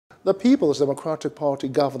The People's Democratic Party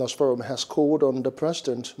Governors Forum has called on the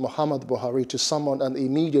President, Muhammadu Buhari, to summon an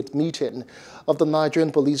immediate meeting of the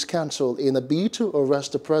Nigerian Police Council in a bid to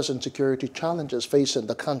arrest the present security challenges facing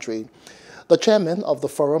the country. The chairman of the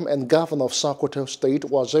forum and Governor of Sokoto State,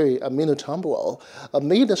 Waziri Aminu Tambuwal,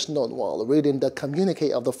 made this known while reading the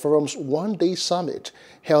communique of the forum's one-day summit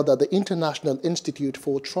held at the International Institute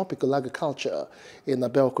for Tropical Agriculture in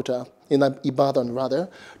Ibadan.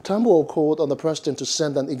 Tambuwal called on the president to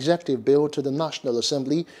send an executive bill to the National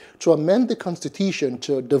Assembly to amend the constitution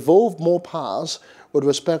to devolve more powers with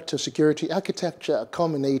respect to security architecture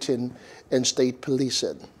culminating in state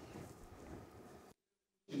policing.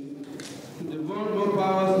 Devolve more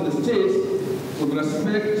powers to the states with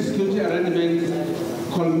respect to security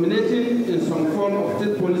arrangements culminating in some form of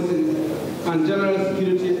state policy and general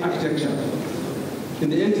security architecture. In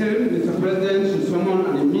the interim, Mr. President should summon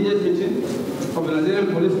an immediate meeting of the Nigerian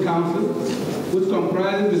Police Council, which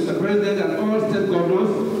comprises Mr. President and all state governors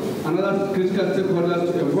and other critical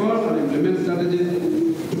stakeholders to evolve and implement strategies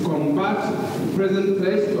to combat the present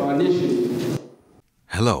threats to our nation.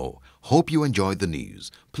 Hello. Hope you enjoyed the news.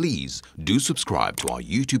 Please do subscribe to our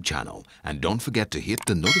YouTube channel and don't forget to hit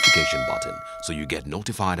the notification button so you get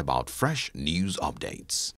notified about fresh news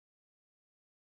updates.